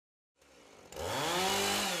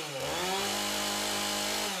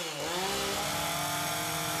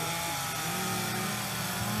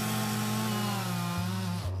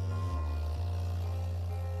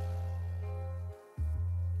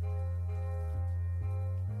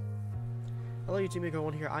Hello YouTube,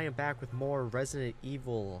 Miko1 here. I am back with more Resident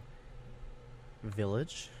Evil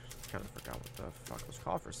Village. Kind of forgot what the fuck it was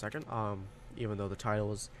called for a second. Even though the title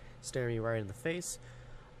was staring me right in the face.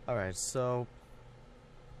 Alright, so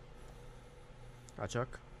I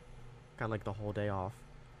took kind of like the whole day off.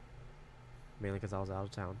 Mainly because I was out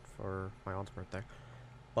of town for my aunt's birthday.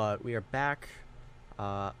 But we are back.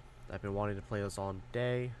 I've been wanting to play this all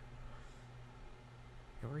day.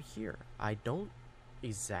 And we're here. I don't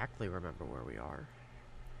exactly remember where we are.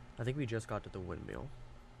 I think we just got to the windmill.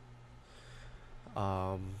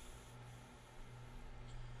 I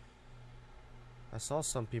saw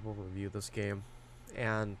some people review this game,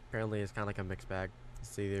 and apparently it's kind of like a mixed bag.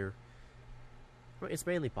 It's either, it's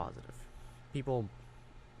mainly positive. People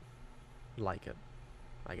like it,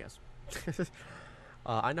 I guess.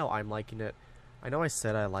 I know I'm liking it. I know I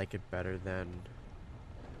said I like it better than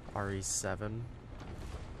RE7,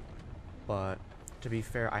 but to be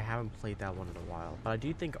fair, I haven't played that one in a while. But I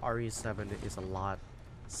do think RE7 is a lot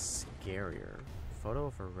scarier. Photo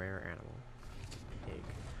of a rare animal. Pig.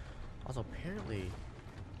 Also, apparently,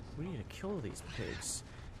 we need to kill these pigs.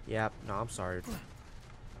 Yeah, no, I'm sorry.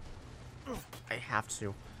 I have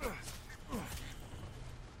to.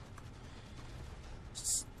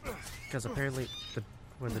 Because apparently,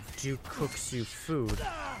 when the Duke cooks you food...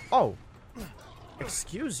 Oh!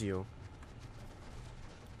 Excuse you.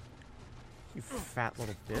 You fat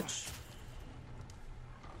little bitch.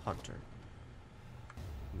 Hunter.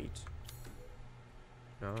 Meat.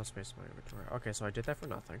 No space in my inventory. Okay, so I did that for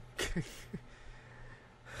nothing.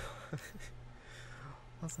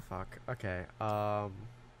 What the fuck? Okay, yeah,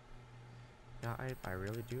 I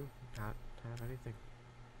really do not have anything.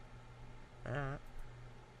 If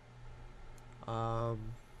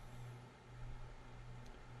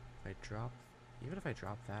I drop... Even if I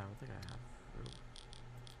drop that, I don't think I have room.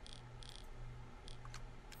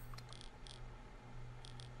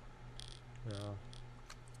 No.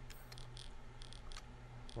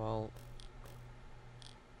 Well,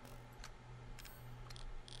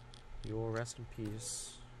 you will rest in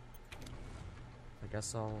peace. I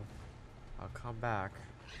guess I'll come back.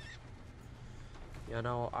 You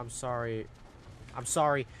know, I'm sorry. I'm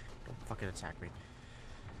sorry. Don't fucking attack me.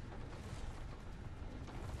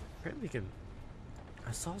 Apparently you can...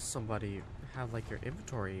 I saw somebody have like your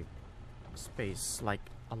inventory space like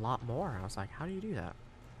a lot more. I was like, how do you do that?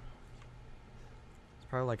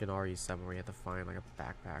 Probably like an RE7 where you have to find like a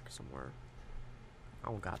backpack somewhere. I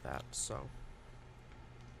don't got that, so.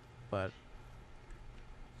 But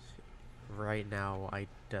right now I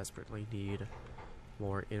desperately need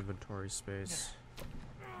more inventory space.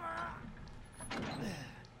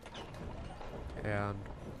 And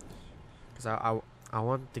because I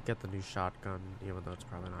want to get the new shotgun, even though it's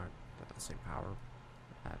probably not the same power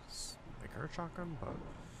as my current shotgun, but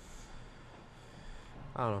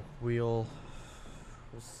I don't know.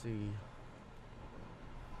 We'll see.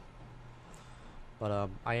 But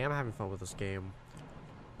I am having fun with this game.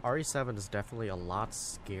 RE7 is definitely a lot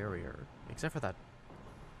scarier, except for that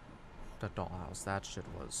dollhouse. That shit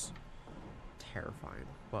was terrifying.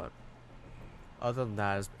 But other than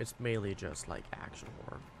that, it's mainly just like action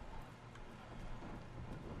horror.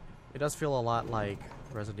 It does feel a lot like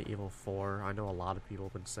Resident Evil 4. I know a lot of people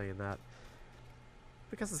have been saying that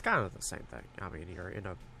because it's kind of the same thing. I mean, you're in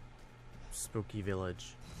a spooky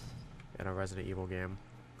village in a Resident Evil game,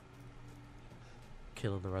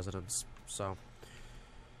 killing the residents. So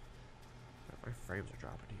my frames are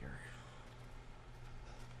dropping here.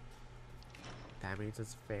 That means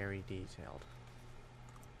it's very detailed.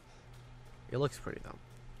 It looks pretty though.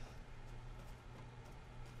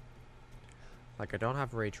 Like, I don't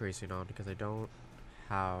have ray tracing on because I don't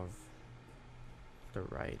have the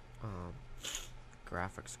right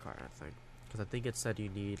graphics card, I think, because I think it said you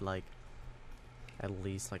need like at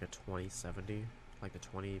least like a 2070, like the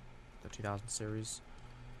 2000 series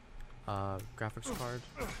graphics card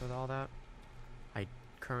with all that. I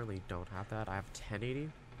currently don't have that. I have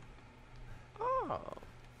 1080. Oh,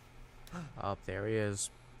 up there he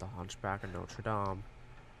is, the Hunchback of Notre Dame.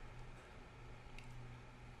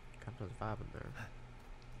 Kind of vibe in there.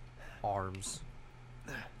 Arms.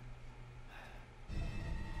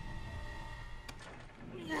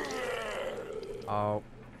 Oh.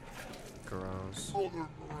 Gross. Mother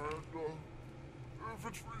Miranda, if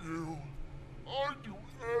it's for you, I'd do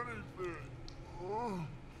anything.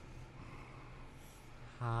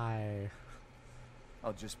 Hi.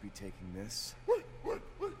 I'll just be taking this. Wait. What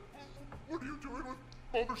are you doing with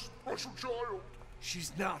Mother's special child?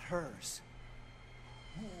 She's not hers.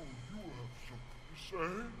 Oh, you have something to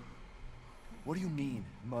say? What do you mean,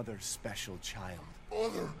 mother's special child?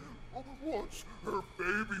 Mother wants her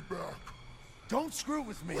baby back. Don't screw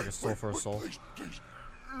with me. Like a soul for a soul. Please.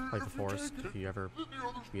 Like the Forest, if you ever Then the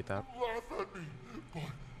others beat that. will laugh at me. But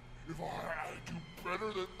if I do better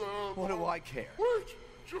than them... What do I care? Wait!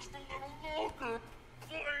 Just a little longer.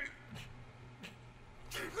 Please.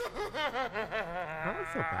 I don't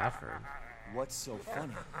feel bad for him. What's so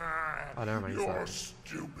funny? Oh, never mind. He's You're laughing.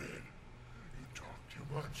 stupid. You talk too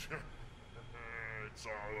much. It's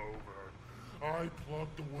all over. I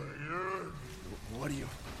plugged the way in. What do you...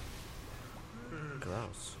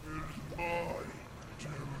 Gross. It's my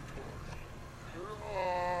territory.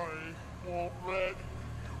 I won't let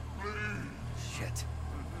you leave. Shit.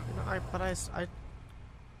 You know, I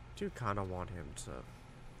do kind of want him to.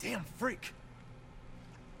 Damn freak.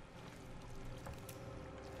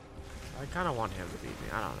 I kind of want him to beat me.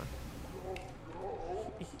 I don't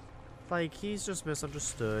know. Like, he's just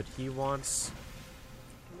misunderstood. He wants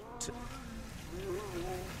to.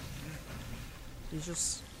 He's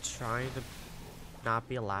just trying to not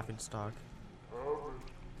be a laughingstock.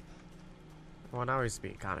 Well, now he's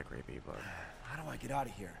being kind of creepy, but How do I get out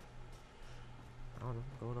of here? I don't know.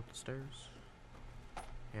 Going up the stairs.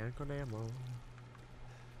 Handgun ammo.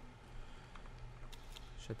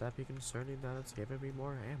 Should that be concerning that it's giving me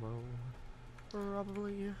more ammo?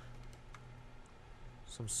 Probably.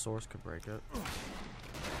 Some source could break it.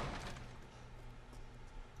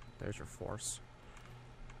 There's your force.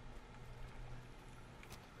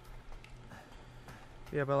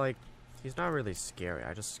 Yeah, but like, he's not really scary.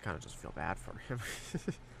 I just kind of just feel bad for him.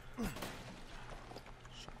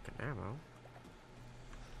 Shotgun ammo.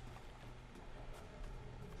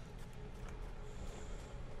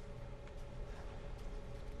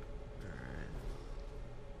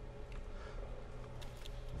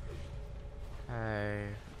 Hey.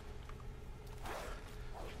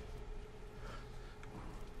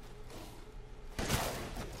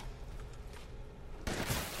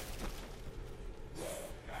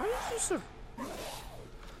 How did you sur-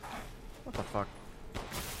 What the fuck?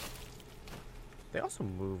 They also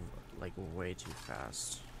move like way too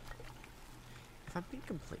fast. If I'm being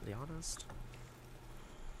completely honest.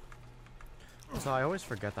 So I always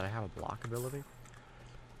forget that I have a block ability.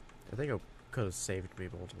 I think it could have saved me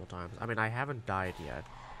multiple times. I mean, I haven't died yet.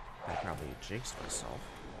 I probably jinxed myself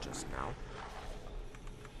just now.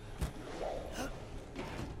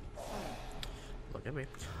 Look at me.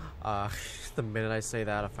 The minute I say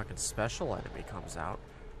that, a fucking special enemy comes out.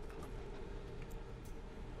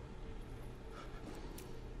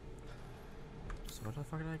 So what the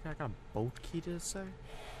fuck did I got a boat key to say?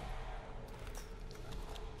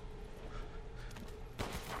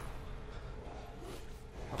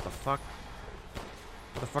 What the fuck?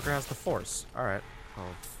 Motherfucker has the force. Alright.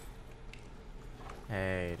 Oh.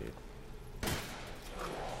 Hey, dude.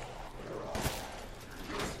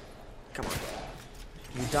 Come on.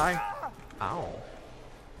 You die? Ow.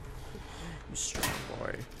 You strong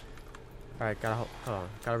boy. Alright, hold on.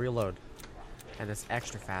 Gotta reload. And it's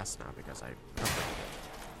extra fast now because I upgraded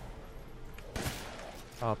it.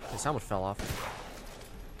 Oh, his helmet fell off.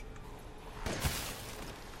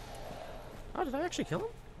 Oh, did I actually kill him?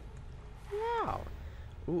 Wow.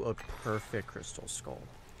 Ooh, a perfect crystal skull.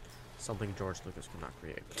 Something George Lucas could not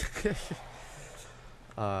create.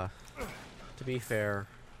 To be fair,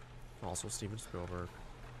 also Steven Spielberg.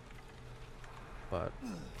 But, you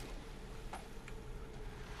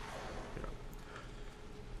know,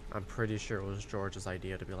 I'm pretty sure it was George's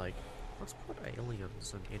idea to be like, let's put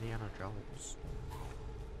aliens in Indiana Jones.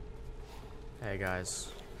 Hey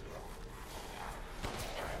guys.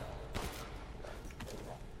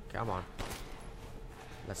 Come on.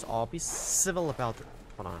 Let's all be civil about it.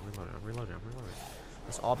 Hold on, I'm reloading.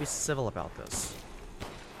 Let's all be civil about this.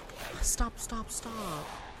 Stop.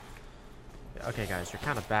 Okay, guys, you're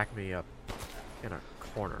kind of backing me up in a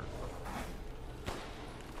corner.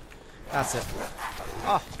 That's it.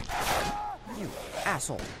 Oh, you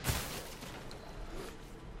asshole.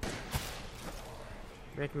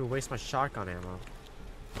 Make me waste my shotgun ammo.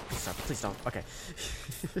 Please don't. Okay.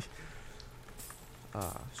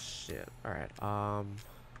 Oh, shit. Alright,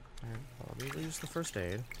 let me use the first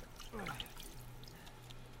aid.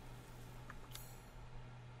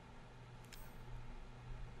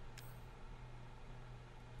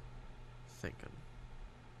 Thinking.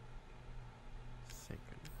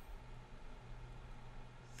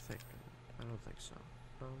 I don't think so.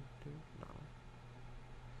 No, dude, no.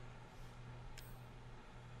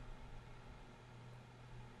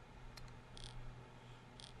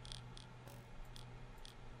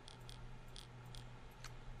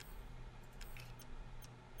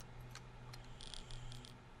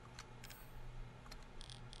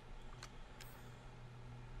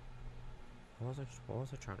 What was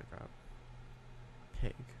I trying to grab?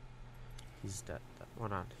 pig. He's dead. Well,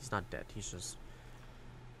 not. He's not dead. He's just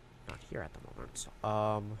not here at the moment. So,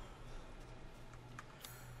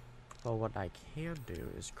 well, what I can do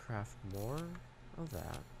is craft more of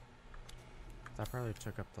that. That probably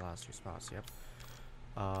took up the last 2 spots. Yep.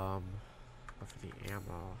 But for the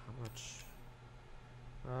ammo, how much?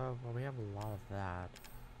 Well, we have a lot of that.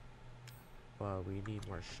 But we need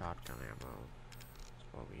more shotgun ammo. That's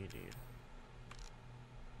what we need.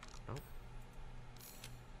 Nope.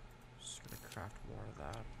 Just gonna craft more of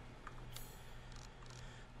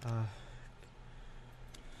that.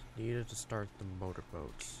 Needed to start the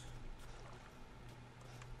motorboats.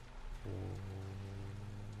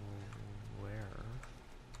 Where?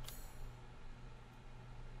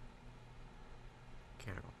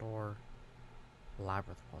 Mechanical door.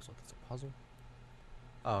 Labyrinth puzzle. That's a puzzle.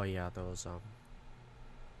 Oh yeah, those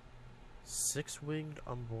 6-winged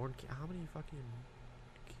unborn key. How many fucking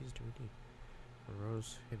keys do we need?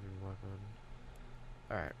 Moreau's hidden weapon.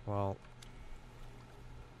 Alright, well,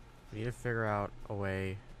 we need to figure out a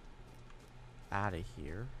way out of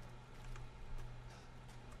here.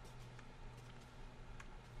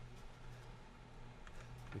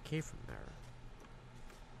 We came from there.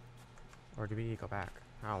 Or do we need to go back?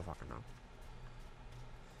 I don't fucking know.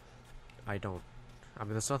 I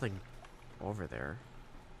mean, there's nothing over there.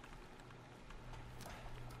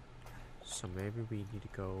 So maybe we need to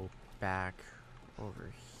go back over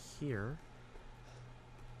here.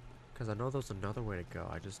 Because I know there's another way to go.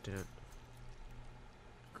 I just didn't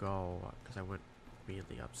go because I went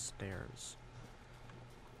immediately upstairs.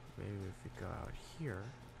 Maybe if we go out here.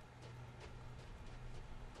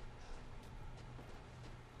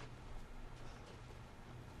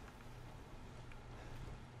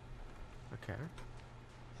 Okay.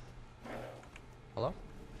 Hello?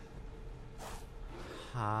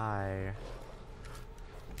 Hi.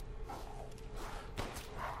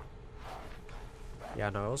 Yeah,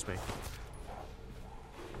 no, it was me.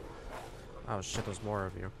 Oh shit, there's more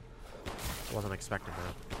of you. I wasn't expecting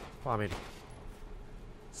that. Well, I mean...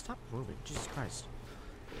 Stop moving, Jesus Christ.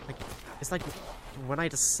 Like, it's like when I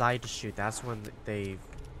decide to shoot, that's when they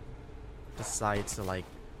decide to, like,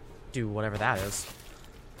 do whatever that is.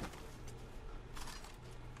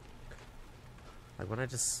 Like, when I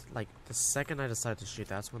just, like, the second I decide to shoot,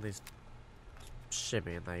 that's when they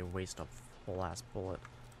shimmy and I waste a full ass bullet.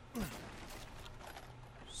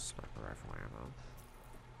 Sniper rifle ammo.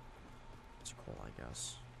 It's cool, I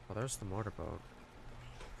guess. Well, there's the motorboat.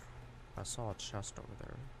 I saw a chest over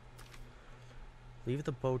there. Leave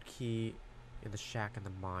the boat key in the shack in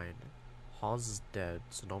the mine. Hans is dead,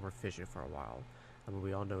 so no more fishing for a while. I mean,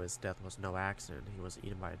 we all know his death was no accident. He was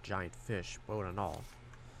eaten by a giant fish, boat and all.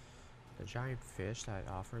 The giant fish that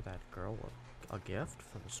offered that girl a gift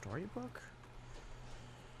from the storybook?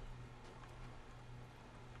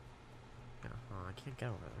 Yeah, I can't get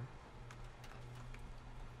over there.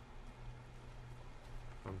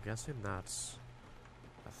 I'm guessing that's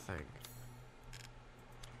a thing.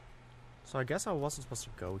 So I guess I wasn't supposed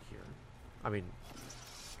to go here. I mean,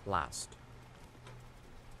 last.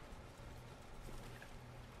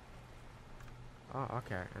 Oh,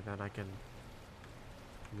 okay, and then I can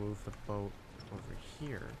move the boat over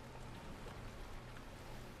here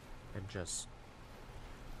and just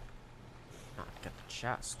not get the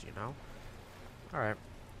chest, you know? Alright.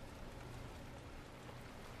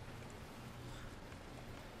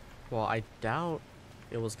 Well, I doubt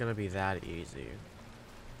it was gonna be that easy.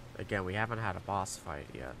 Again, we haven't had a boss fight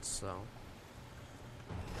yet, so...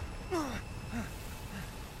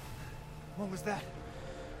 What was that?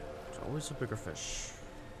 There's always a bigger fish.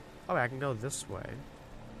 Oh, I can go this way.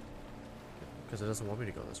 Because it doesn't want me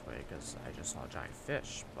to go this way, because I just saw a giant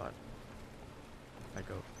fish, but... I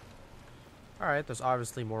go... Alright, there's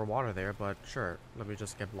obviously more water there, but sure, let me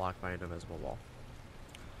just get blocked by an invisible wall.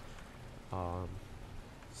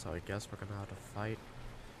 So I guess we're gonna have to fight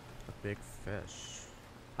a big fish.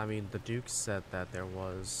 I mean, the Duke said that there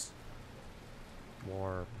was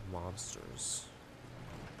more monsters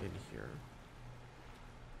in here.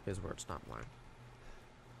 His words, not mine.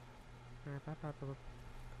 The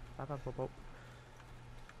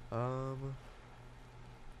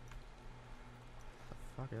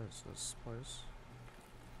fuck is this place?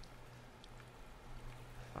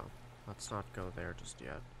 Oh, let's not go there just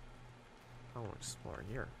yet. I want to explore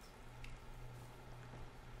here.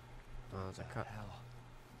 Oh, there's a cut. Hell.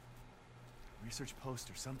 Research post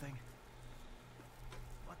or something?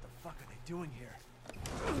 What the fuck are they doing here?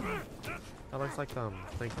 That looks like the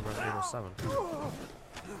thing from Resident Evil 7.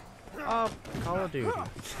 Oh, Call of Duty.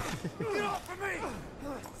 Get off of me!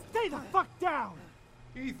 Stay the fuck down!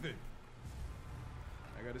 Ethan!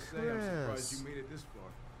 I gotta say, I'm surprised Chris. you made it this far.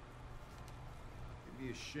 It'd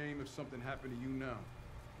be a shame if something happened to you now.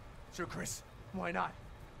 Sure, Chris. Why not?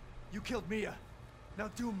 You killed Mia.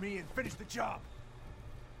 Now do me and finish the job.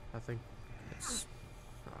 I think it's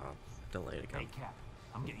delayed again. Hey, Cap.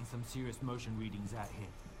 I'm getting some serious motion readings out here.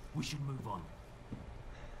 We should move on.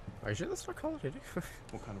 Are you sure that's not Call of Duty?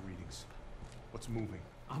 What kind of readings? What's moving?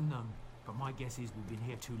 Unknown, but my guess is we've been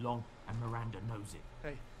here too long and Miranda knows it.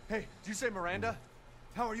 Hey, did you say Miranda?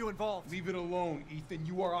 How are you involved? Leave it alone, Ethan.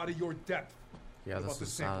 You are out of your depth. Yeah, What this about the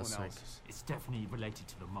is sample sick. analysis? It's definitely related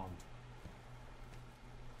to the mold.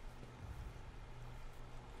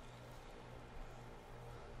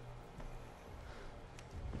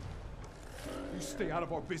 You stay out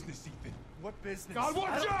of our business, Ethan. What business? God,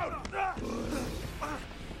 watch out!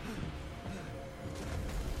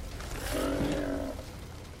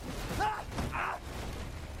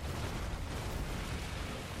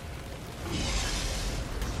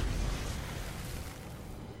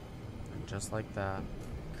 And just like that,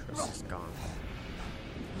 Chris is gone.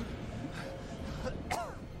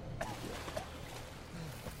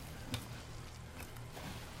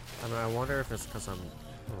 I mean, I wonder if it's because I'm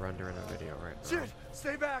rendering a video right now. Shit!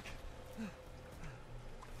 Stay back!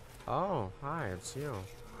 Oh, hi, it's you.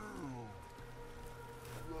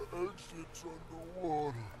 The exit's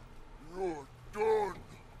underwater. You're done.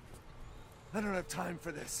 I don't have time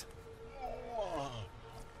for this.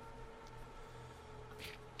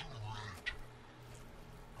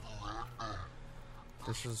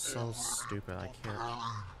 This is so stupid, I can't.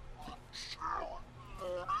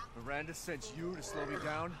 Miranda sent you to slow me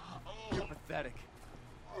down? You're pathetic.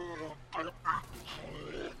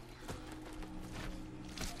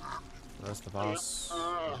 Where's the boss?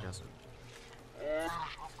 I'm guessing.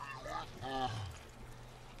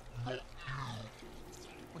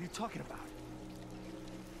 What are you talking about?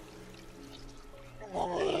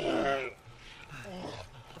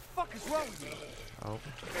 The fuck is wrong with you? Oh.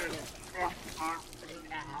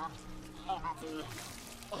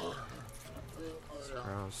 It's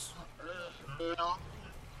gross. Hello?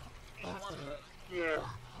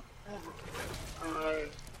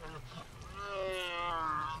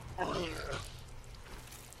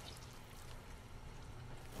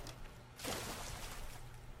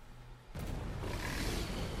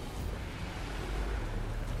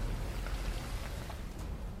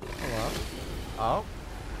 Oh?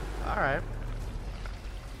 Alright.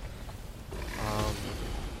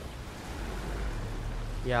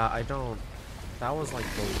 Yeah, I don't... That was like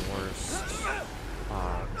the worst,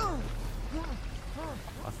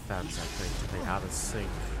 offense, I think, to make out of sync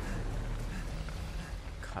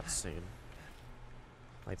cutscene.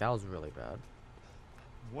 Like, that was really bad.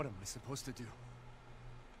 What am I supposed to do?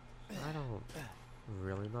 I don't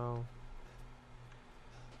really know.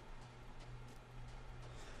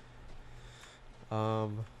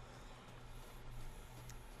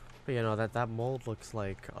 But you know, that mold looks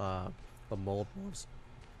like, the mold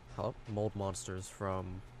monsters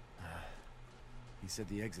from... He said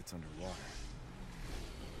the exit's underwater.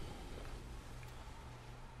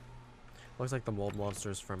 Looks like the mold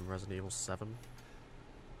monsters from Resident Evil 7.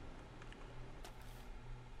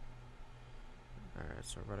 Alright,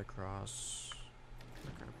 so right across...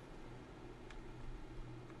 Okay.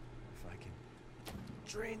 If I can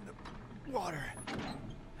drain the water.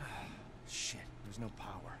 Shit, there's no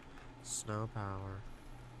power. Snow power.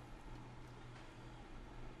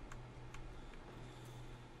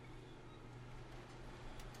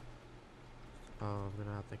 Oh, I'm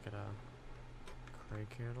gonna have to get a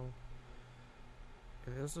crank handle.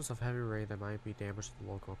 In the instance of heavy rain that might be damage to the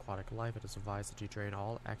local aquatic life, it is advised that you drain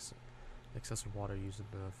all excessive water using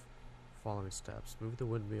the following steps. Move the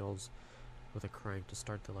windmills with a crank to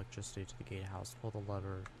start the electricity to the gatehouse. Pull the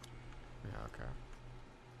lever. Yeah, okay.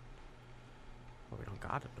 Well, we don't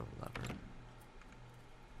got it, no lever.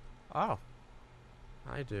 Oh.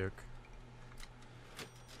 Hi, Duke.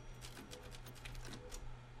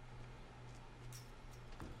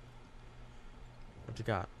 What you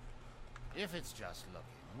got? If it's just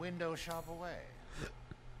looking, window shop away.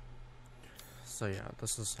 So yeah,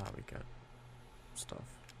 this is how we get stuff.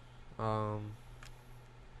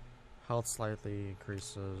 Health slightly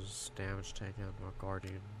increases, damage taken, or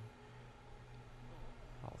guardian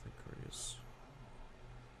health increase.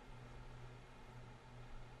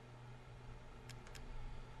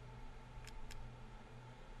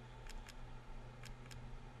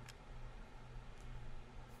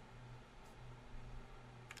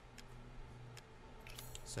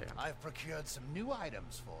 So yeah. I've procured some new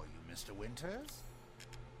items for you, Mr. Winters.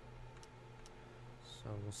 So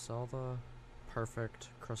we'll sell the perfect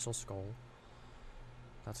crystal skull.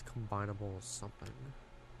 That's combinable with something.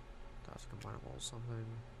 That's combinable something.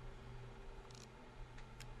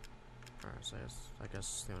 Alright, so I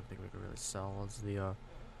guess the only thing we can really sell is the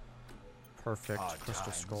perfect Hard crystal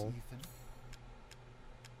times, skull. Ethan?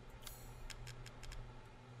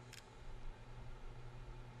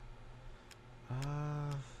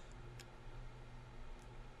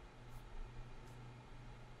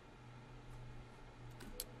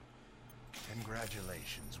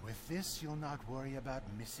 Congratulations. With this, you'll not worry about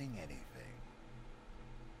missing anything.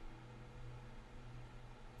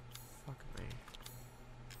 Fuck me.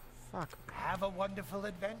 Fuck me. Have a wonderful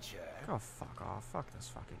adventure. Go fuck off. Fuck this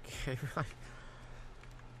fucking game.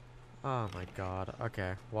 Oh my god.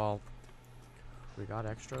 Okay, well, we got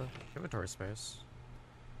extra inventory space.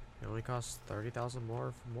 It only costs 30,000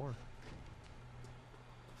 more for more.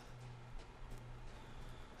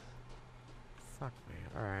 Fuck me.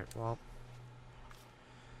 Alright, well.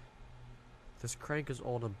 This crank is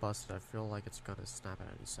old and busted. I feel like it's gonna snap at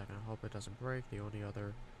any second. I hope it doesn't break. The only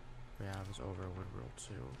other we have is over Windmill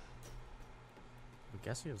 2. I'm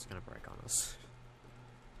guessing it's gonna break on us.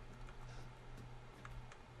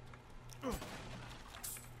 Is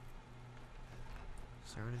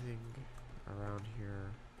there anything around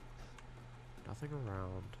here? Nothing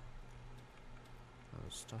around. Oh,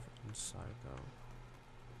 there's stuff inside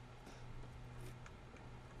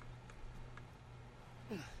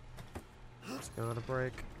though. It's gonna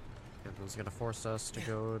break. And it's gonna force us to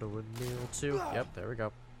go to Windmill 2. Yep, there we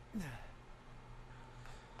go.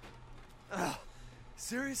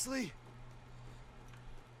 Seriously?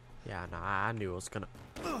 Yeah, nah, I knew it was gonna.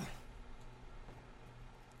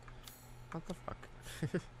 What the fuck?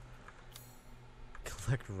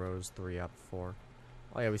 Collect Rose 3 out of 4.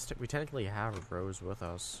 Oh yeah, we technically have Rose with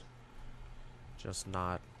us. Just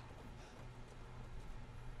not.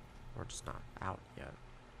 We're just not out yet.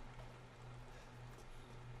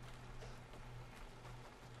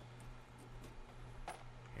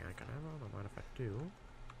 Yeah, can I have don't mind if I do.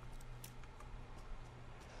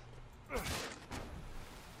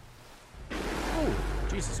 Oh,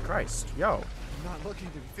 Jesus Christ, yo. I'm not looking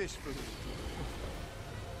to be fish food.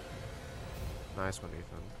 Nice one,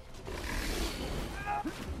 Ethan.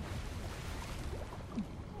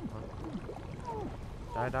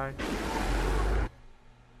 Die.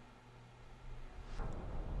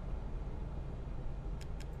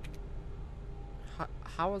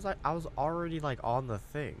 How was I was already like on the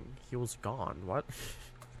thing. He was gone. What?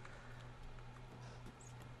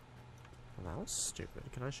 Well, that was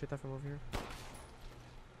stupid. Can I shoot that from over here?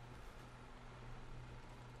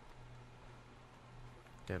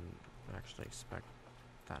 Didn't actually expect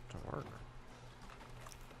that to work.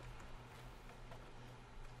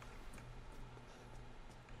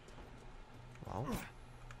 Well.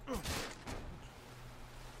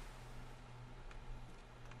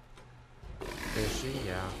 Fishy,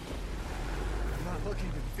 yeah. I'm not looking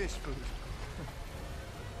to be fish food.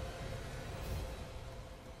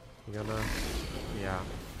 You gonna... Yeah.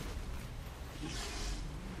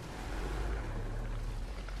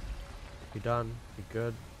 You done? You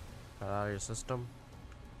good? Got out of your system?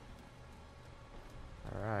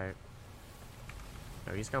 Alright.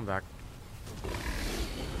 No, he's coming back.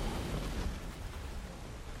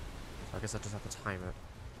 So I guess I just have to time it.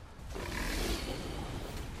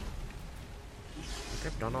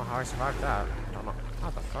 Okay, don't know how I survived that. Don't know.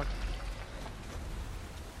 What the fuck?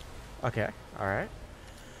 Okay, alright.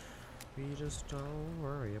 We just don't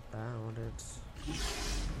worry about it.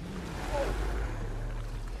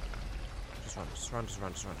 Just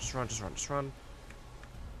run.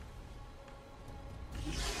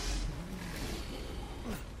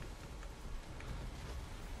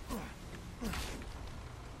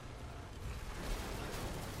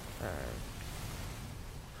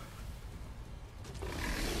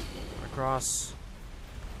 Across.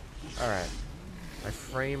 Alright. My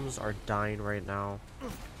frames are dying right now.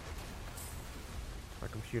 My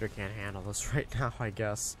computer can't handle this right now, I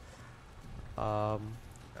guess.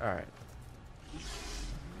 Alright.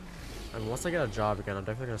 I mean, once I get a job again, I'm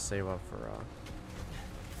definitely gonna save up for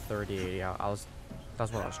 30, 80.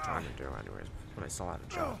 That's what I was trying to do anyways, when I still had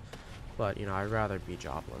a job. But, you know, I'd rather be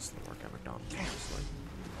jobless than work at McDonald's, honestly.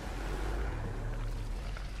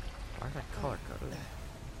 Why is that color coded?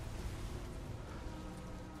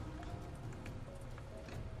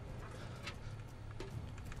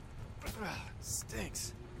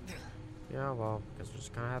 Stinks. Yeah, well, guess we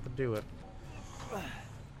just kind of have to do it.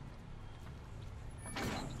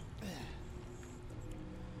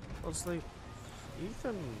 Honestly,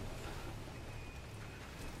 Ethan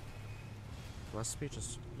must be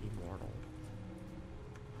just immortal.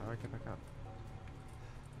 How do I get back up?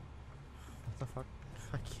 What the fuck?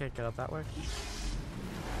 I can't get up that way?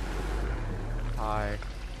 Hi.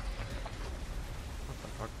 What the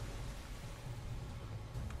fuck?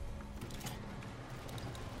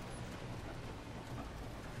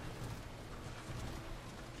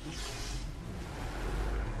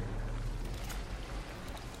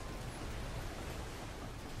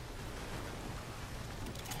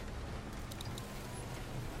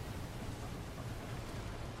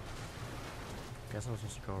 Guess I'm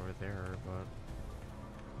supposed to go over there, but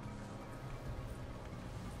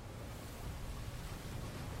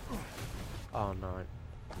oh no,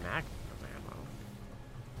 Magnum ammo.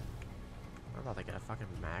 I thought they get a fucking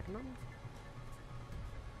Magnum?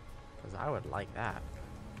 Because I would like that.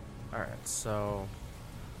 Alright, so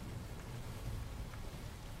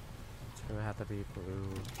it's gonna have to be blue.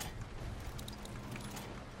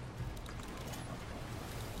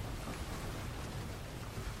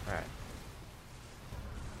 Alright.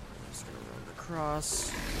 Just gonna run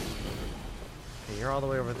across. Okay, you're all the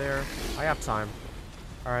way over there. I have time.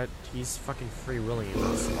 Alright, he's fucking free-willing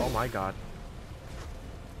this. Oh my god.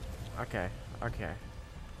 Okay, okay.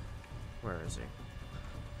 Where is he?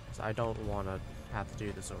 'Cause I don't want to have to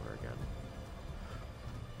do this over again.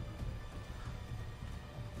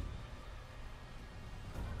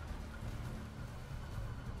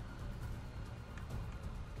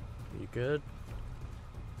 You good?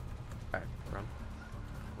 Alright, run.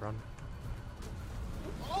 Run.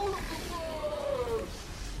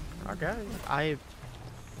 Okay, I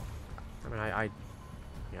mean,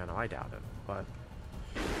 yeah, no, I doubt it, but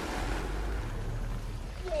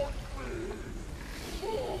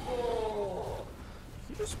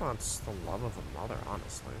he just wants the love of a mother,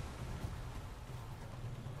 honestly.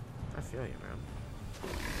 I feel you, man.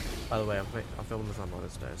 By the way, I'm filming this on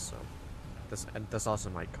Mother's Day, so this also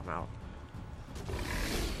might come out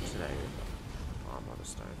today on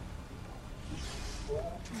Mother's Day.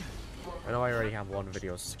 I know I already have one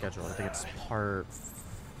video scheduled. I think it's part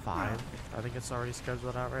 5. I think it's already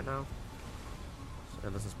scheduled out right now.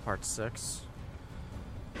 And this is part 6.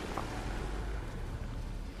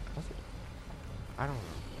 I don't know.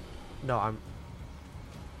 No,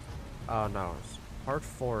 oh no. Part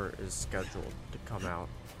 4 is scheduled to come out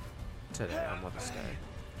today on Mother's Day.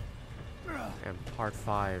 And part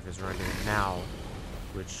 5 is running now,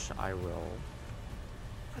 which I will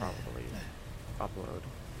probably upload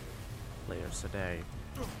later today.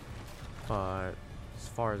 But as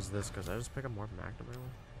far as this goes, I just pick up more Magnum ammo.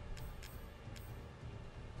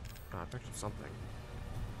 Oh, I picked up something.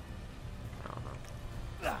 I don't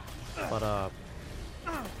know. But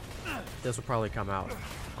this will probably come out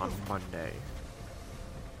on Monday,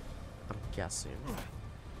 I'm guessing. Oh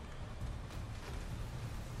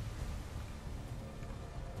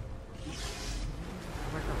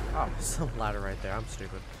my god. Oh, there's a ladder right there. I'm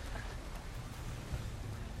stupid.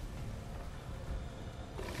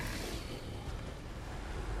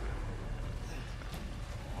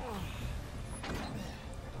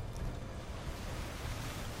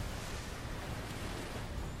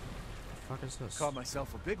 What is this? Caught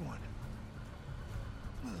myself a big one.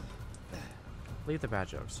 Leave the bad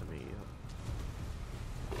jokes to me.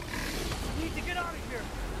 Need to get out of here.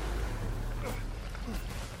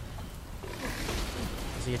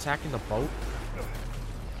 Is he attacking the boat?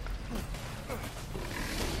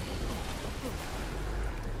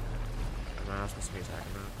 Am I not supposed to be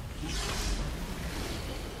attacking that?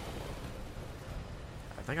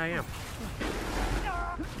 I think I am.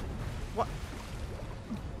 What?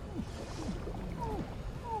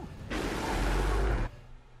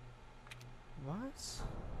 What?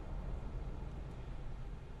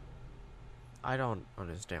 I don't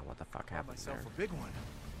understand what the fuck Caught happened myself there. a big one.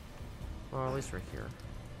 Well, at least we're here.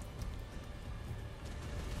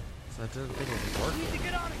 So I didn't think it was working. Need to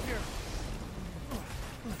get out of here.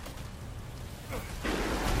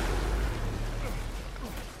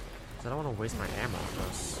 I don't want to waste my ammo on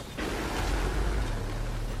this.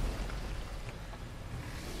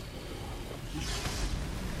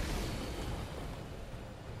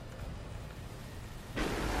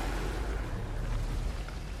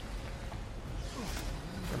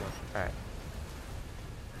 Alright.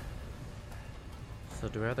 So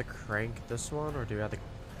do I have to crank this one, or do I have to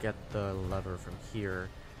get the lever from here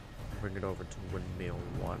and bring it over to windmill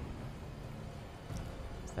 1?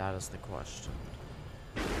 That is the question.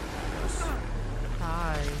 Yes.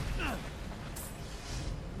 Hi.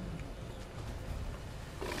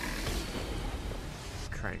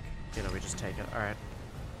 Crank. You know, we just take it. Alright.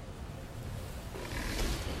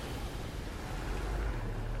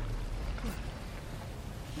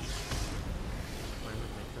 Why would I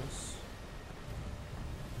make this?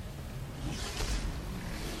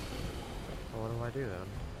 Well, what do I do then?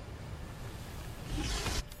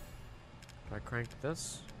 I crank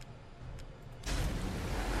this?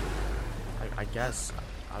 I guess.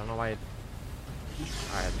 I don't know why it...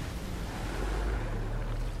 Alright.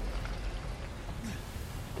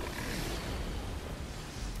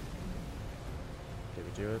 Did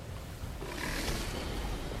we do it?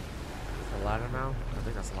 The ladder now? I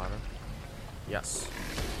think that's the ladder. Yes.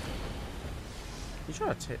 He's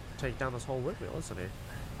trying to take down this whole windmill, isn't he?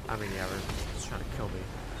 I mean, yeah, he's trying to kill me.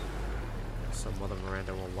 So Mother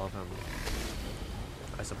Miranda will love him,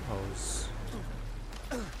 I suppose.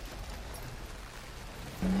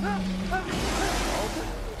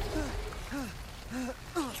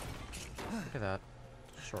 Look at that.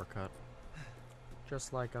 Shortcut.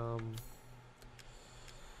 Just like, what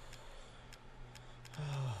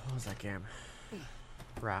was that game?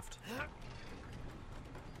 Raft.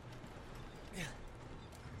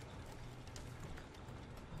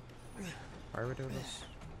 Why are we doing this?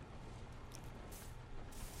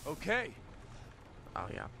 Okay. Oh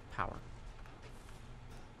yeah, power.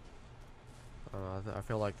 I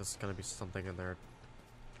feel like this is gonna be something in there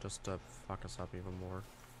just to fuck us up even more.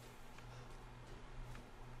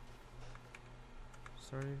 Is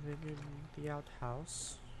there anything in the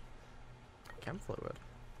outhouse? Chem fluid.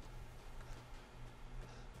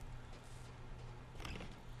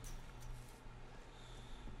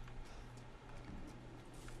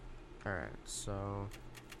 Alright, so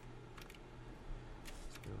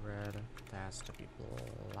let's do red, that has to be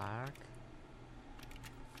black.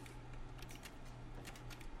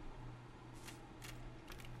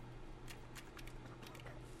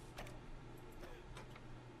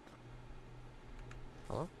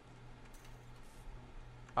 Hello?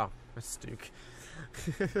 Oh, Miss Duke.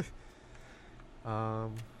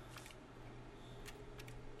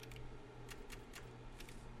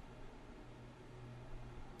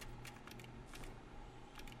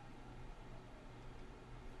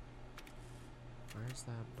 Why is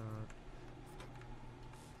that not?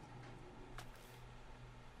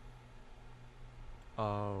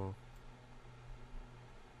 Oh.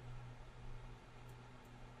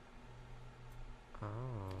 Oh.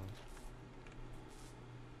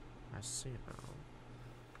 I see now.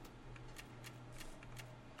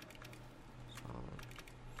 So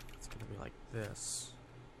it's gonna be like this.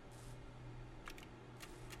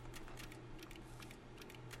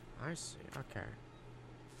 I see, okay.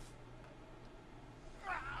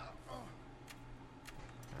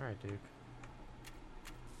 Alright, Duke.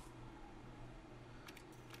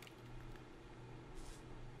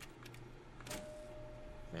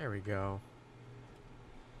 There we go.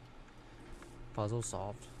 Puzzle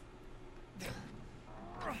solved.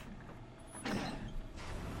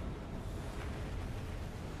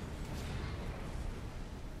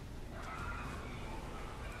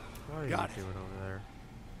 What are you doing over there?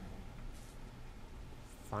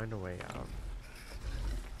 Find a way out.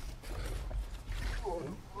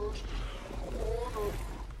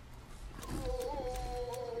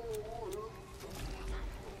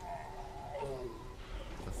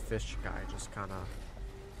 The fish guy just kind of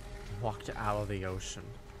walked out of the ocean.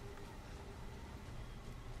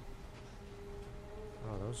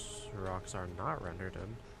 Oh, those rocks are not rendered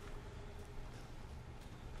in.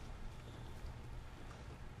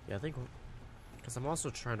 Yeah, I think because I'm also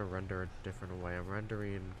trying to render a different way. I'm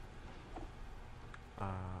rendering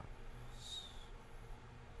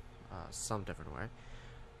some different way.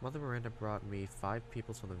 Mother Miranda brought me 5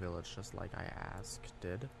 people from the village, just like I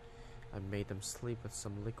did. I made them sleep with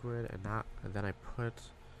some liquid, and then I put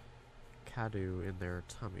Cadu in their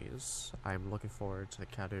tummies. I'm looking forward to the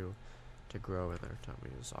Cadu to grow in their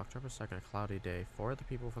tummies. October 2nd, a cloudy day. 4 of the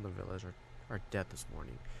people from the village are dead this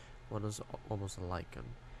morning. One is almost a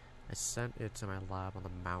lichen. I sent it to my lab on the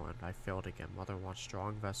mountain. I failed again. Mother wants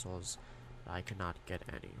strong vessels, but I cannot get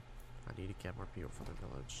any. I need to get more people from the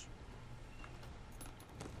village.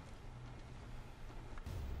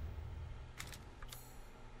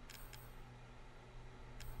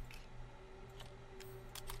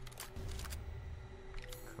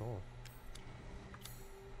 Cool.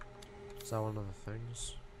 Is that one of the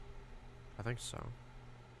things? I think so.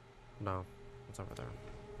 No, it's over there.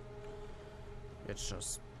 It's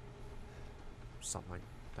just something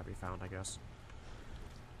that we found, I guess.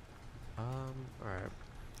 Alright.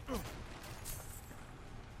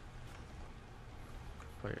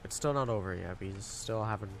 Wait, it's still not over yet. We still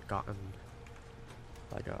haven't gotten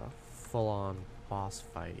like a full-on boss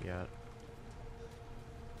fight yet.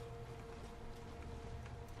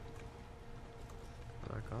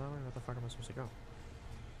 Go that way? Where the fuck am I supposed to go?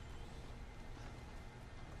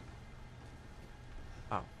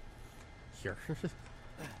 Oh. Here.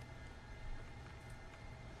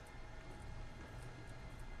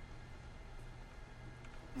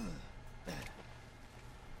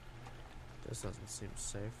 This doesn't seem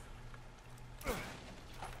safe.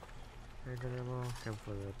 Handgun ammo, chem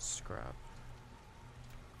fluid, scrap.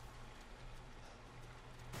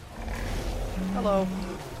 Hello.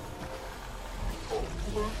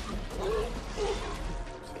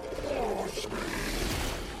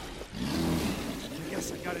 I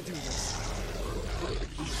guess I gotta do this.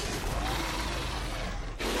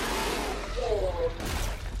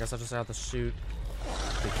 Guess I'll just have to shoot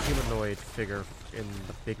the humanoid figure in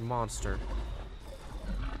the big monster.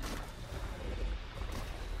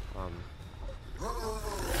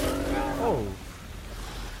 Oh.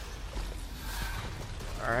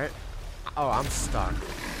 Alright. Oh, I'm stuck.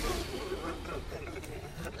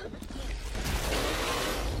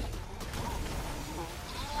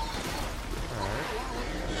 Alright.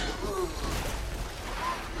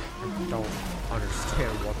 I don't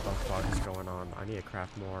understand what the fuck is going on. I need to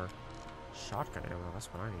craft more shotgun ammo. That's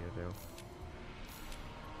what I need to do.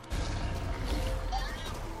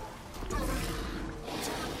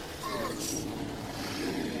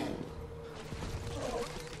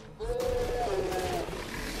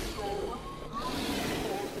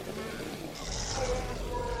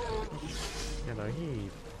 You know, he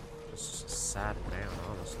just sat down,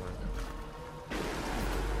 honestly.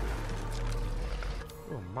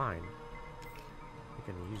 Oh, mine. We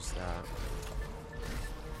can use that.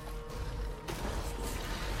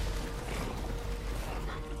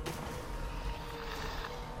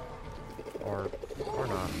 Or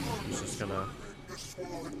not. He's just gonna...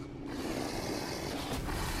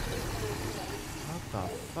 What the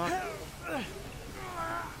fuck?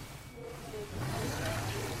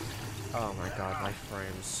 Oh my god, my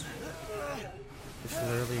frames. It's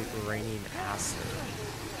literally raining acid.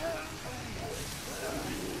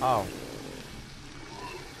 Oh.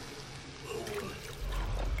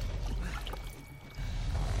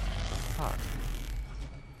 Fuck.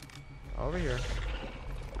 Over here.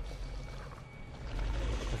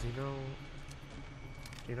 Does he know?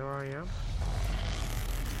 Do you know where I am?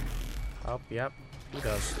 Oh, yep. He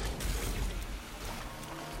does.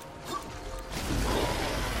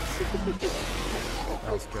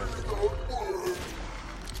 That was good.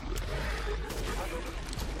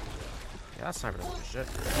 Yeah, that's not gonna do shit.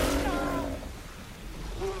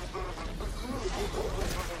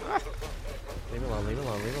 Ah. Leave me alone, leave me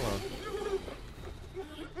alone, leave me alone.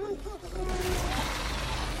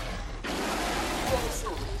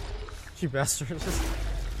 You bastard.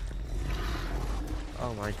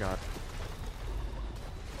 Oh my god.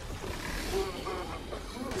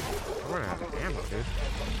 I'm running out of ammo, dude.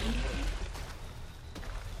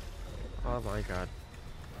 Oh my god.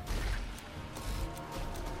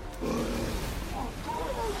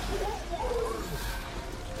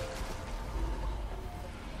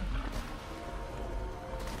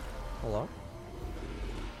 Hello?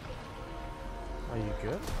 Are you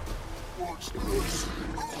good?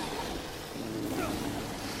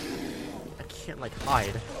 I can't, like,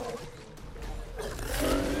 hide.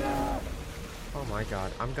 Oh my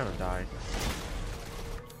god, I'm gonna die.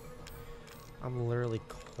 I'm literally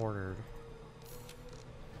cornered.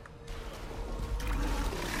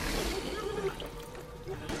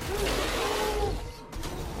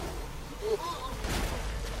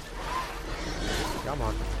 Come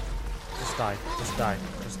on. Just die. Just die.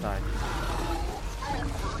 Just die.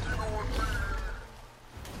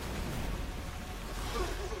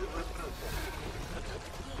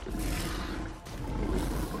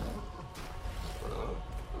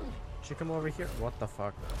 Should you come over here? What the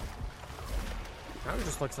fuck? Now he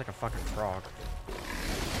just looks like a fucking frog.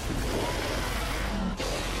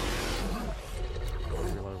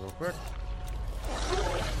 Reload real quick.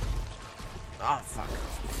 Ah, fuck.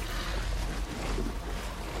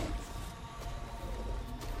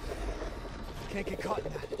 Can't get caught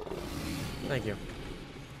in that. Thank you.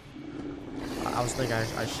 I was thinking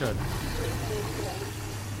I should.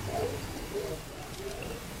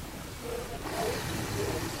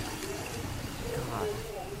 God.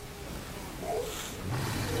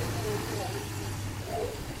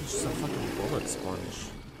 He's just a fucking bullet sponge.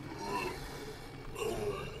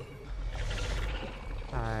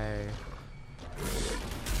 Hi.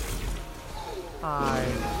 Hi.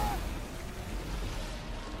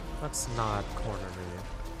 Let's not corner me.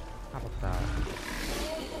 How about that?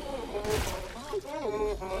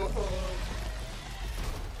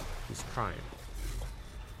 He's crying.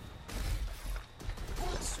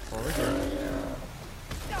 It's over here.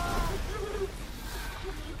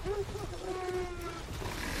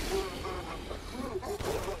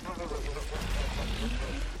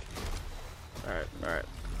 Alright, alright.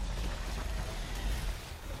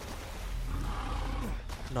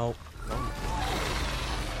 Nope. Nope.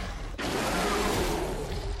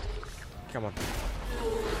 Come on.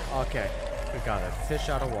 Okay, we got it. Fish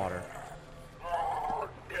out of water.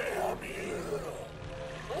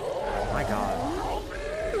 Oh my god.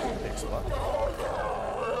 Fix what?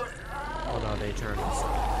 Oh no, they turned us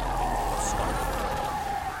stuck.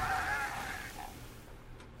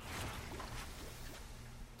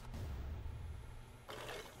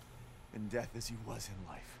 In death as he was in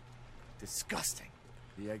life. Disgusting.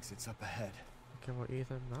 The exit's up ahead. Okay, well,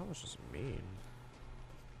 Ethan, that was just mean.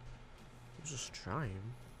 He was just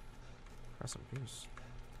trying. Rest in peace.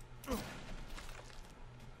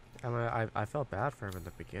 I mean, I felt bad for him in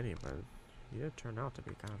the beginning, but he did turn out to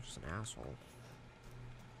be kind of just an asshole.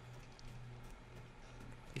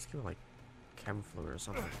 He's giving like chem flu or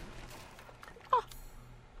something. Ah!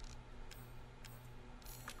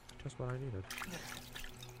 Just what I needed.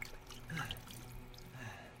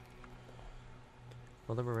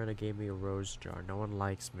 Mother Miranda gave me a rose jar. No one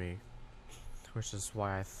likes me. Which is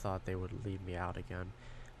why I thought they would leave me out again.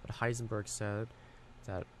 But Heisenberg said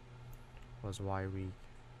that was why we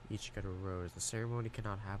each get a rose. The ceremony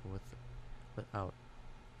cannot happen without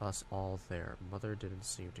us all there. Mother didn't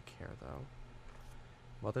seem to care though.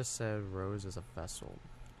 Mother said Rose is a vessel.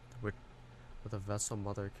 With a vessel,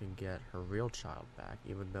 Mother can get her real child back,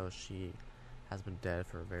 even though she has been dead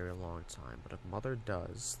for a very long time. But if Mother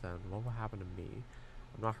does, then what will happen to me?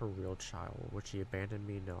 I'm not her real child. Would she abandon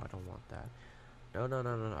me? No, I don't want that. No, no,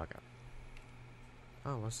 no, no, no. Okay.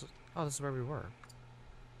 Oh, what's this? Oh, this is where we were.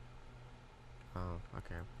 Oh,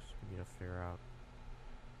 okay. So we need to figure out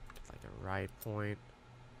like the right point.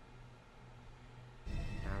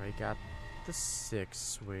 Now we got the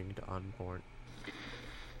 6-winged unborn.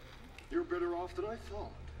 You're better off than I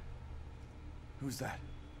thought. Who's that?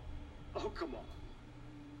 Oh, come on.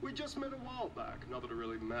 We just met a while back, not that it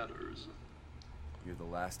really matters. You're the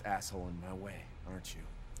last asshole in my way, aren't you?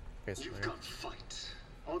 Basically. You've got fight.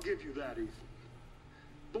 I'll give you that, Ethan.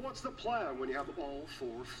 But what's the plan when you have all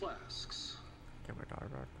 4 flasks? Get my daughter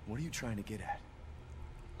back. What are you trying to get at?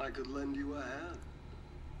 I could lend you a hand.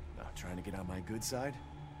 Trying to get on my good side?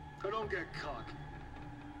 Now don't get cocky.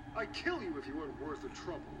 I'd kill you if you weren't worth the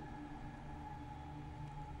trouble.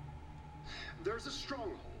 There's a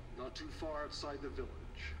stronghold not too far outside the village.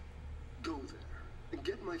 Go there and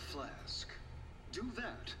get my flask. Do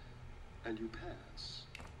that, and you pass.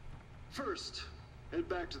 First, head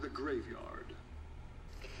back to the graveyard.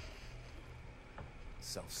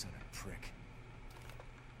 Self-centered prick.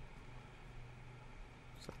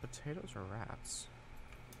 Is it potatoes or rats?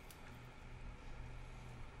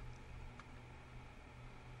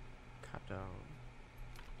 Cut down.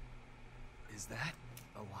 Is that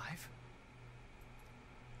alive?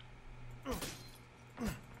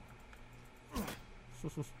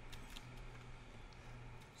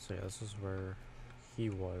 So yeah, this is where he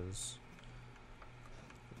was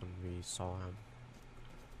when we saw him.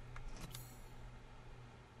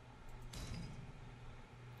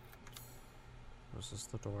 Was this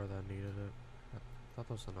the door that needed it? I thought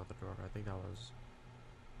there was another door. I think that was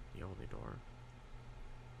the only door.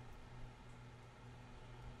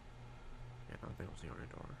 Yeah, no, I think it was the only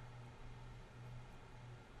door.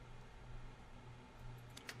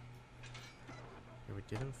 Yeah, we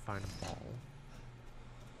didn't find a ball.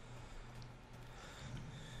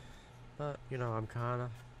 But, you know, I'm kind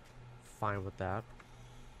of fine with that.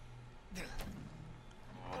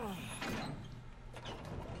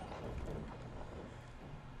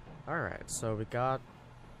 Alright, so we got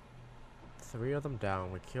 3 of them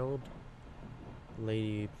down. We killed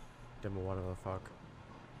Lady Dimple, whatever the fuck.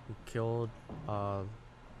 We killed the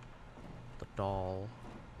doll.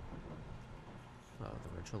 The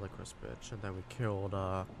ventriloquist bitch. And then we killed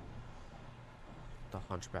the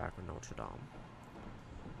Hunchback of Notre Dame.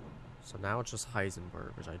 So now it's just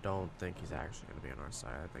Heisenberg, which I don't think he's actually going to be on our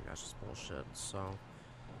side. I think that's just bullshit. So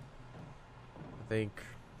I think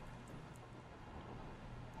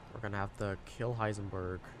we're going to have to kill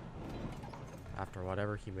Heisenberg after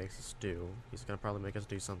whatever he makes us do. He's going to probably make us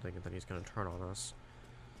do something, and then he's going to turn on us.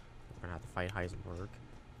 We're going to have to fight Heisenberg.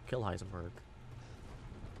 Kill Heisenberg.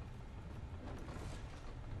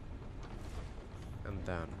 And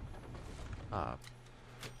then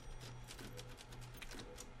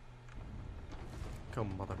kill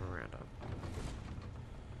Mother Miranda.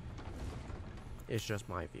 It's just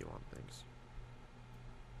my view on things.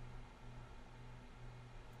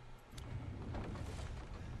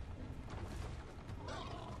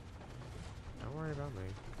 Don't worry about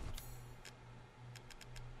me.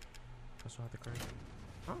 I still have the crane.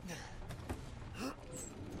 Oh.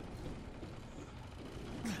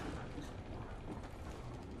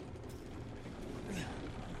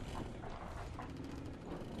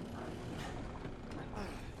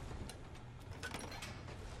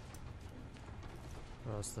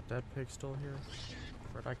 is the dead pig still here?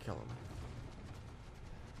 Where'd I kill him?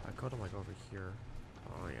 I killed him like over here.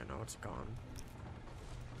 Oh yeah, no, it's gone.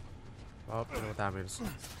 Well, you know what that means.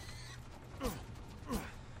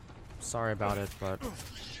 Sorry about it, but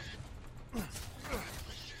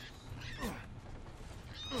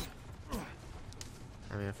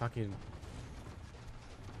I mean, fucking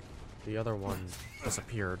the other one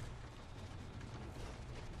disappeared,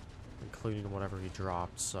 including whatever he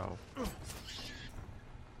dropped. So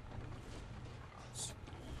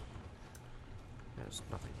there's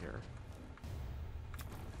nothing here.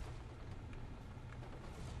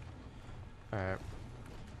 Alright.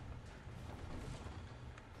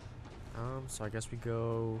 So I guess we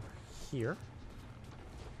go here.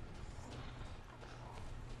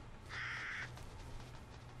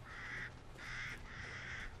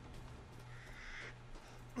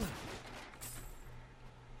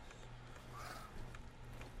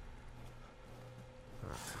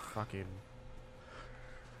 Fucking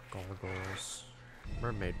goggles.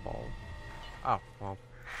 Mermaid ball. Oh, well.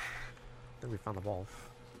 I think we found the ball.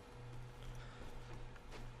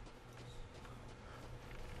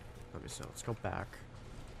 Let me see. Let's go back.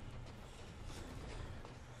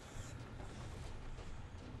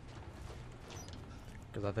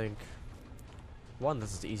 Because I think, one,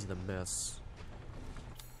 this is easy to miss.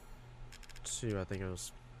 Two, I think it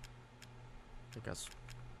was, I guess,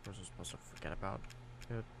 we're just supposed to forget about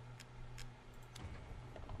it.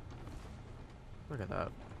 Look at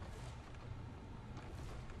that.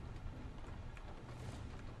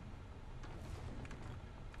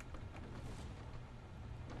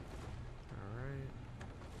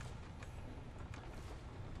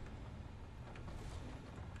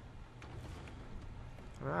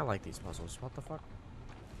 I like these puzzles. What the fuck?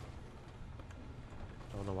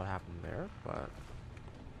 Don't know what happened there, but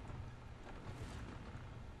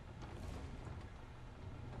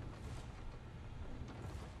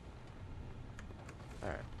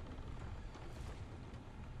alright.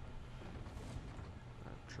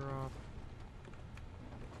 Drop.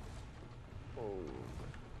 Oh.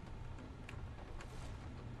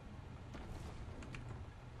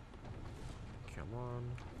 Come on.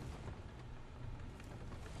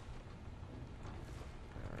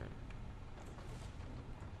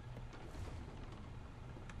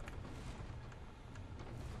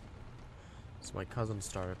 So my cousin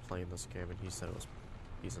started playing this game and he said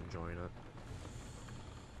he's enjoying it.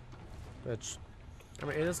 Which, I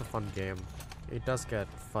mean, it is a fun game. It does get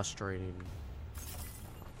frustrating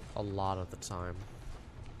a lot of the time.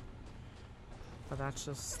 But that's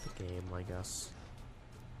just the game, I guess.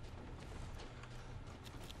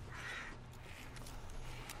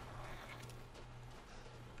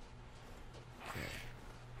 Okay.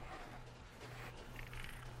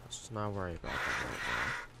 Let's just not worry about that right now.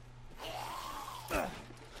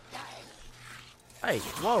 Hey,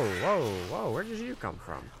 whoa, whoa, whoa, where did you come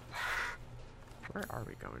from? Where are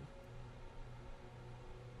we going?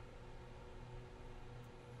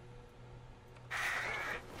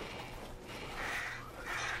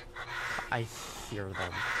 I hear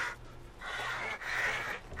them.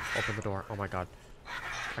 Open the door. Oh my god.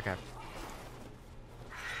 Okay.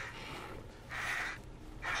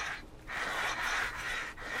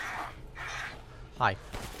 Hi.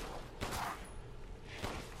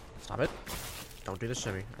 Stop it. Don't do the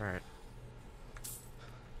shimmy. Alright.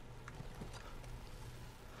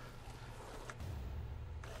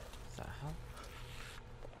 What the hell?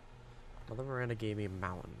 Mother Miranda gave me a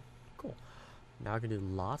mountain. Cool. Now I can do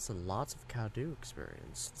lots and lots of Cadu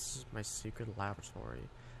experience. This is my secret laboratory.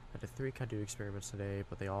 I did 3 Cadu experiments today,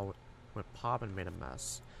 but they all went pop and made a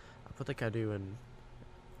mess. I put the Cadu in,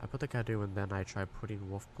 and then I tried putting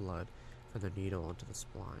wolf blood from the needle into the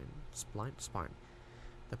spine.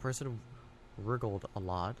 The person wriggled a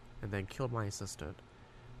lot and then killed my assistant.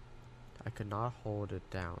 I could not hold it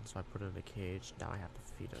down, so I put it in a cage. Now I have to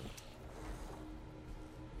feed it.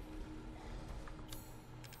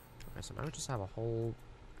 Okay, so now we just have a whole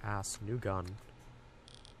ass new gun.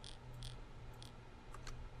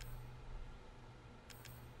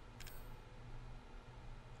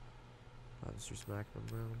 Let's use magnum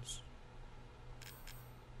rounds.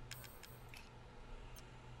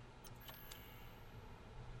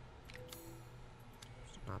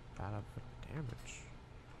 Not bad of a damage.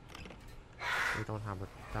 We don't have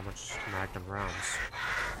that much magnum rounds.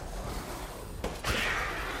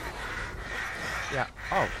 Yeah.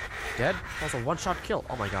 Oh, dead? That was a one-shot kill.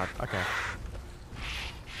 Oh my god. Okay.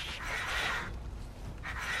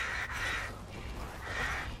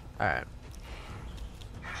 Alright.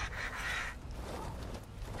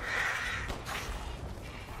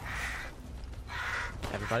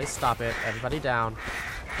 Everybody stop it. Everybody down.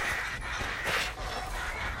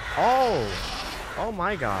 Oh! Oh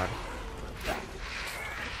my god.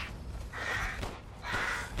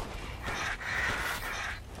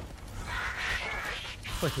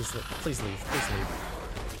 Please leave. Please leave. Please leave.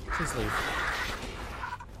 Please leave.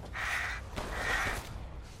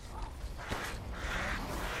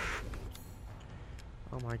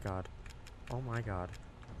 Oh my god. Oh my god.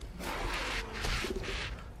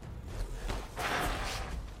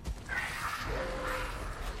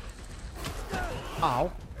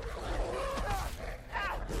 Ow.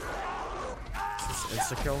 Is this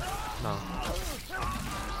insta-kill? No.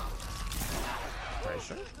 Are you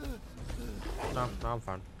sure? No, I'm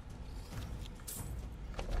fine.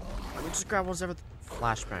 Let me just grab whatever.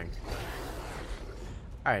 Flashbang.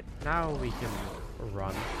 Alright, now we can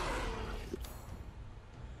run.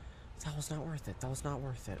 That was not worth it. That was not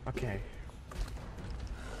worth it. Okay.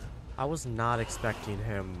 I was not expecting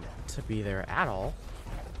him to be there at all.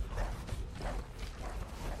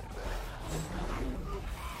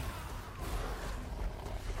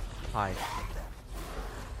 Hi.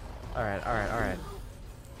 Alright, alright, alright.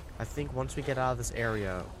 I think once we get out of this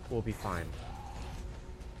area, we'll be fine.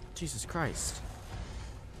 Jesus Christ.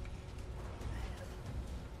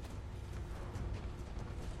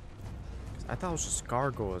 I thought it was just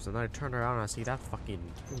gargoyles, and then I turned around and I see that fucking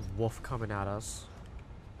wolf coming at us.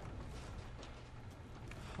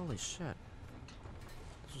 Holy shit.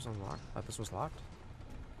 This was unlocked? This was locked?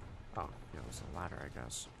 Oh, yeah, it was a ladder, I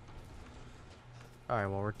guess. Alright,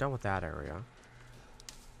 well, we're done with that area.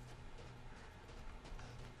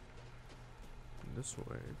 This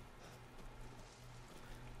way.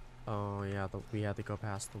 Oh, yeah, we had to go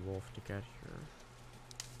past the wolf to get here.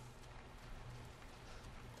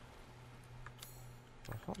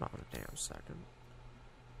 Well, hold on a damn second.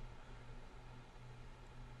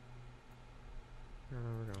 No,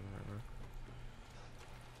 whatever.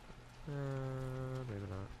 Maybe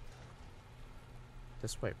not.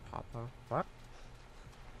 This way, Papa. What?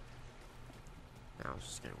 Now it's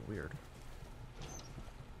just getting weird.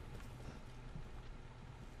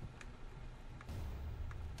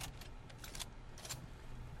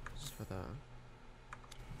 This is for the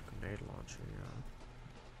grenade launcher, yeah.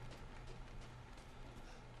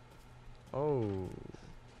 Oh.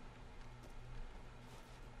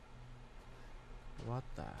 What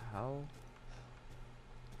the hell?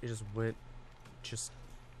 It just went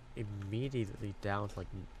immediately down to like,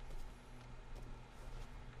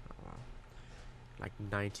 oh wow, like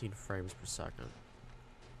 19 frames per second.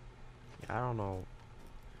 Yeah, I don't know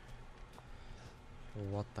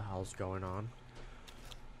what the hell's going on.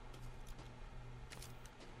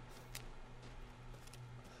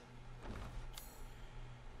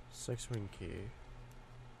 Six-wing key.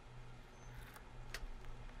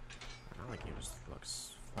 I don't think it just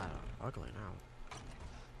looks flat out ugly now.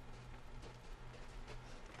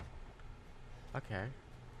 Okay.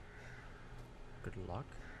 Good luck.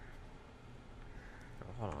 Oh,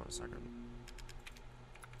 hold on a second.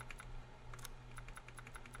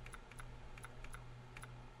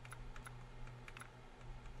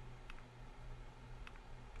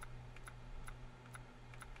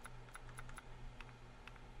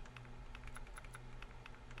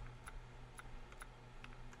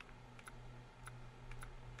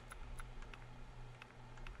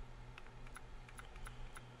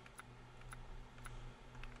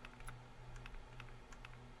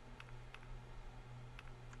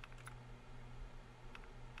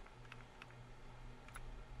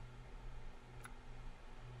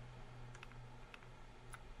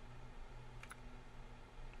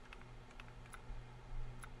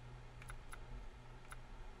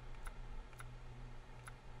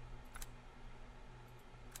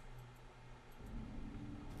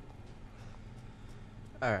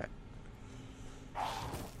 Alright.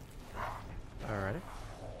 Alrighty.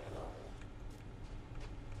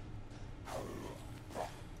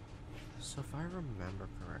 So if I remember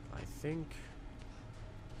correctly, I think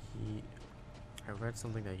I read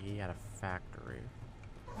something that he had a factory.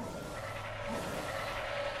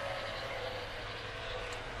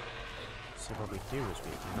 So what we do is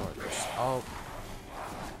we ignore this. Oh.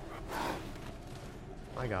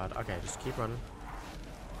 My god. Okay, just keep running.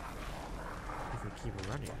 If we keep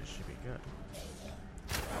running, it should be good.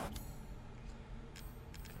 Okay,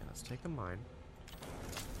 let's take the mine.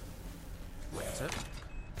 That's it.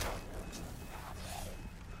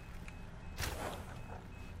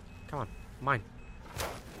 Come on, mine.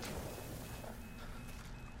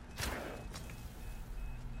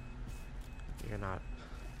 You're not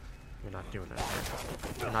doing it.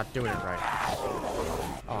 You're not doing it right.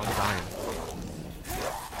 Oh, I'm dying.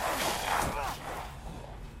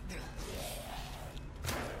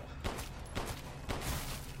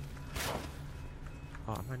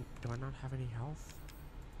 Oh, do I not have any health?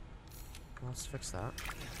 Well, let's fix that.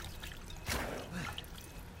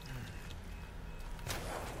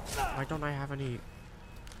 Why don't I have any...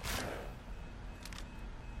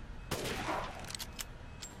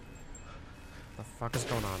 The fuck is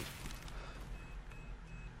going on?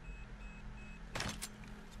 Okay,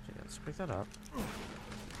 let's pick that up.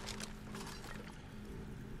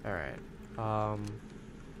 Alright.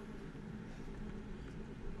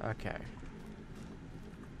 Okay.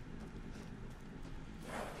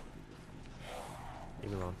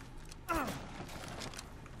 Leave me alone.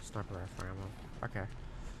 Sniper rifle ammo. Okay.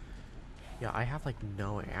 Yeah, I have like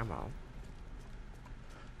no ammo.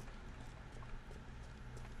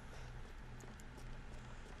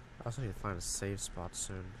 I also need to find a save spot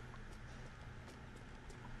soon.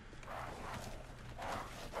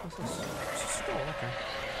 What's this? It's a skull, okay.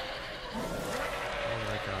 Oh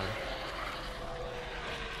my god.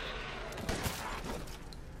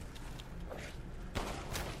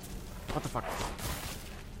 What the fuck?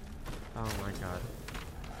 Oh my god.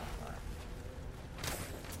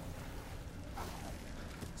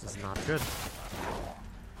 This is not good.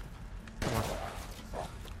 Come on.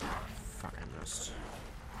 Fuck, I missed.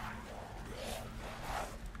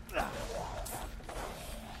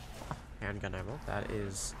 Handgun ammo. That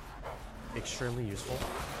is extremely useful.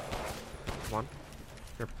 Come on.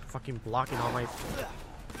 You're fucking blocking all my...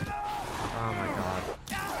 Oh my god.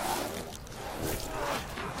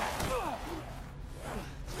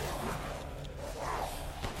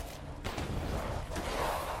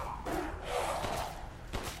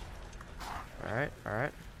 Alright,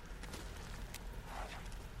 alright.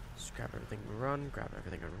 Just grab everything and run, grab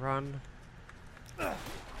everything and run.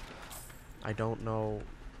 I don't know.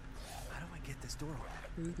 How do I get this door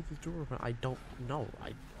open? Get the door open. I don't know.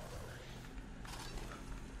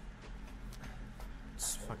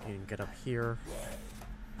 Let's fucking get up here.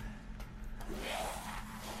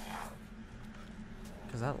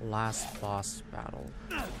 Because that last boss battle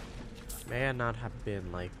may not have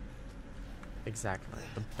been like exactly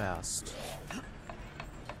the best,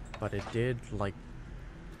 but it did like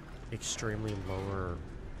extremely lower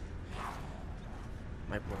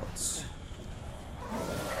my bullets.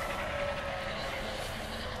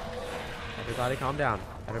 Everybody calm down.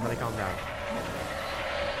 Everybody calm down.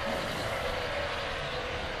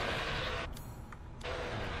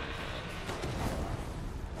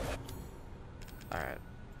 Alright.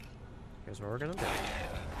 Here's what we're gonna do.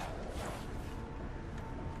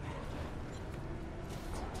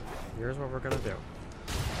 Here's what we're gonna do.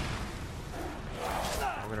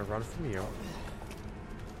 I'm gonna run from you.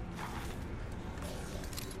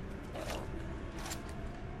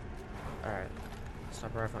 Alright.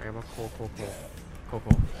 Sniper rifle ammo. Cool, cool, cool. Cool,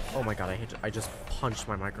 cool. Oh my god, I just punched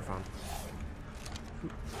my microphone.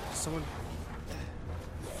 Someone...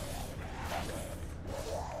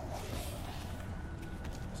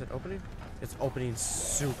 Is it opening? It's opening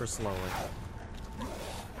super slowly.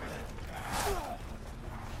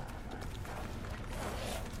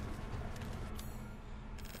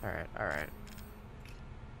 Alright, alright.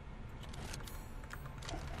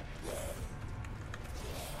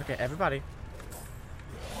 Okay, everybody.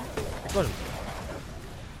 Explosion.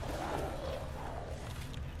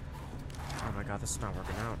 Oh my god, this is not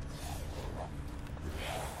working out.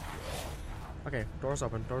 Okay, doors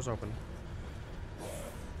open, doors open.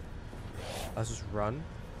 Let's just run.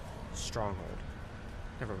 Stronghold.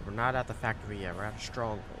 Never, we're not at the factory yet, we're at a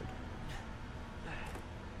stronghold.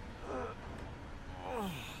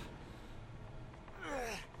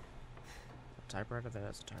 A typewriter,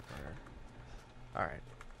 that's a typewriter. Alright.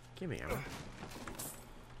 Give me ammo.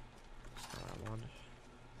 That's not what I wanted.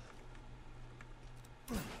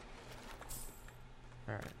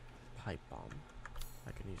 Alright. Pipe bomb.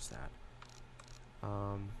 I can use that. So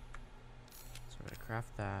I'm gonna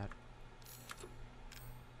craft that.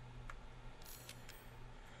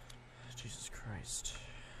 Jesus Christ.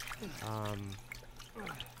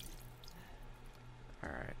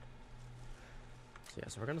 Alright. So yeah,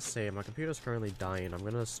 so we're gonna save. My computer's currently dying. I'm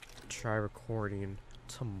gonna try recording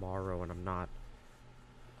tomorrow, and I'm not,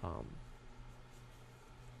 what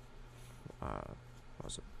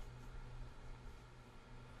was it?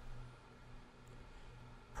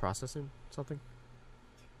 Processing something?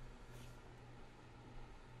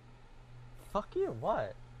 Fuck you,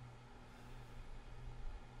 what?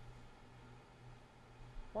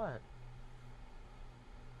 What?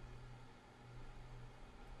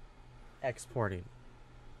 Exporting.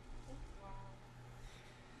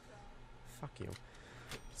 Fuck you.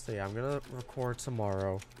 So yeah, I'm gonna record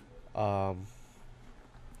tomorrow. I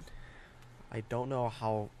don't know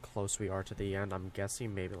how close we are to the end. I'm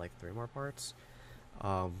guessing maybe like 3 more parts.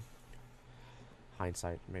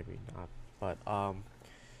 Hindsight, maybe not. But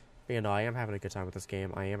you know, I am having a good time with this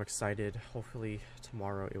game. I am excited. Hopefully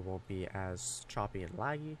tomorrow it won't be as choppy and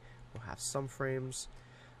laggy. We'll have some frames.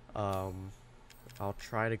 I'll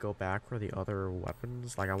try to go back for the other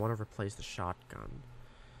weapons. Like, I want to replace the shotgun.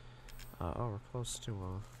 Oh, we're close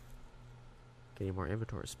to getting more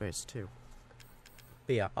inventory space too.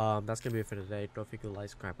 But yeah, that's gonna be it for today. Don't forget to like,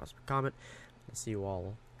 subscribe, comment. I'll see you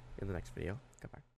all in the next video.